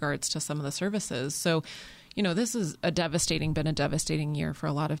in regards to some of the services. So, this is been a devastating year for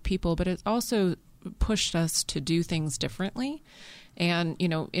a lot of people, but it's also pushed us to do things differently. And,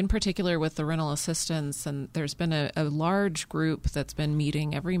 in particular with the rental assistance, and there's been a large group that's been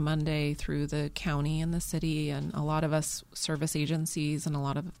meeting every Monday through the county and the city, and a lot of us service agencies and a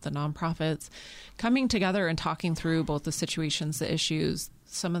lot of the nonprofits coming together and talking through both the situations, the issues.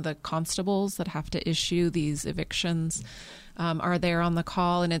 Some of the constables that have to issue these evictions are there on the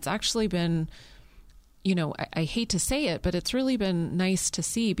call. And it's actually been, I hate to say it, but it's really been nice to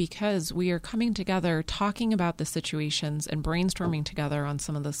see, because we are coming together, talking about the situations and brainstorming together on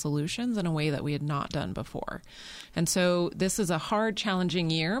some of the solutions in a way that we had not done before. And so this is a hard, challenging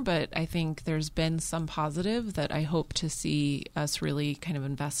year, but I think there's been some positive that I hope to see us really kind of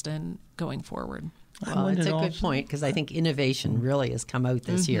invest in going forward. Well, it's a good point, because I think innovation really has come out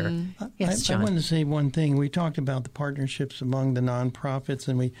this year. Yes, John. I wanted to say one thing. We talked about the partnerships among the nonprofits,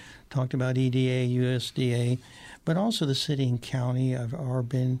 and we talked about EDA, USDA, but also the city and county have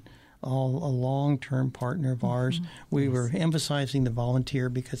been all a long-term partner of ours. We were emphasizing the volunteer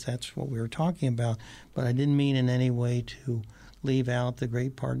because that's what we were talking about, but I didn't mean in any way to leave out the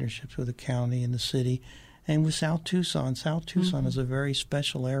great partnerships with the county and the city. And with South Tucson. South Tucson is a very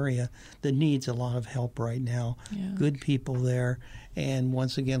special area that needs a lot of help right now. Yeah. Good people there. And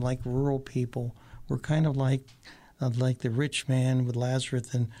once again, like rural people, we're kind of like the rich man with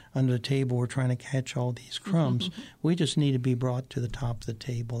Lazarus, and under the table we're trying to catch all these crumbs. We just need to be brought to the top of the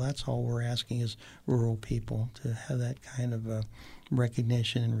table. That's all we're asking as rural people, to have that kind of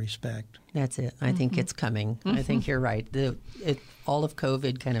recognition and respect. That's it. I think it's coming. I think you're right. All of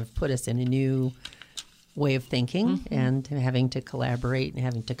COVID kind of put us in a new way of thinking and having to collaborate and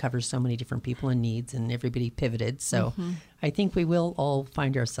having to cover so many different people and needs, and everybody pivoted. So I think we will all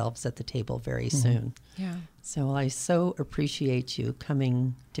find ourselves at the table very soon. Yeah. So I so appreciate you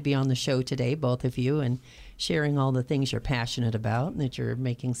coming to be on the show today, both of you, and sharing all the things you're passionate about and that you're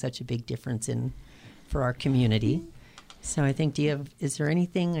making such a big difference in for our community. So I think, is there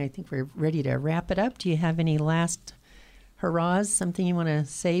anything, I think we're ready to wrap it up. Do you have any last hurrahs, something you want to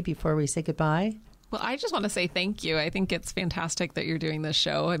say before we say goodbye? Well, I just want to say thank you. I think it's fantastic that you're doing this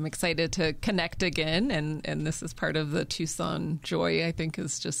show. I'm excited to connect again, and this is part of the Tucson joy, I think,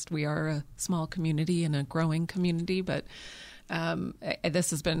 is just we are a small community and a growing community, but this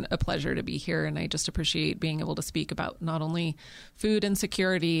has been a pleasure to be here, and I just appreciate being able to speak about not only food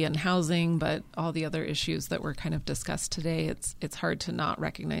insecurity and housing, but all the other issues that were kind of discussed today. It's hard to not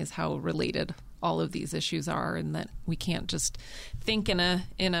recognize how related all of these issues are, and that we can't just think in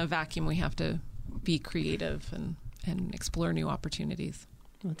a vacuum. We have to be creative and explore new opportunities.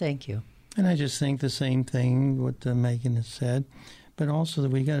 Well, thank you. And I just think the same thing what Megan has said, but also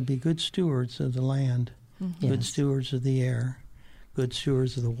that we got to be good stewards of the land, good stewards of the air, good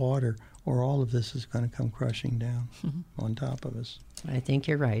stewards of the water, or all of this is going to come crushing down on top of us. I think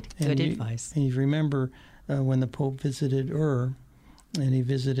you're right. Good advice. And you remember when the Pope visited Ur, and he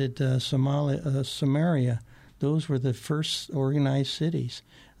visited Samaria, those were the first organized cities.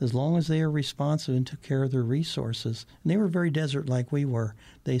 As long as they are responsive and took care of their resources, and they were very desert like we were,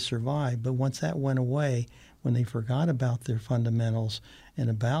 they survived. But once that went away, when they forgot about their fundamentals and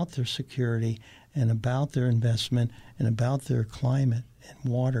about their security and about their investment and about their climate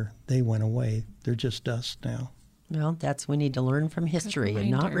and water, they went away. They're just dust now. Well, we need to learn from history and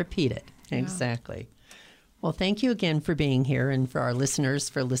not repeat it. Yeah. Exactly. Well, thank you again for being here, and for our listeners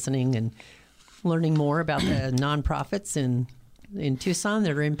for listening and learning more about the nonprofits in Tucson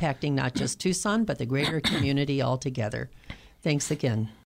that are impacting not just Tucson, but the greater community altogether. Thanks again.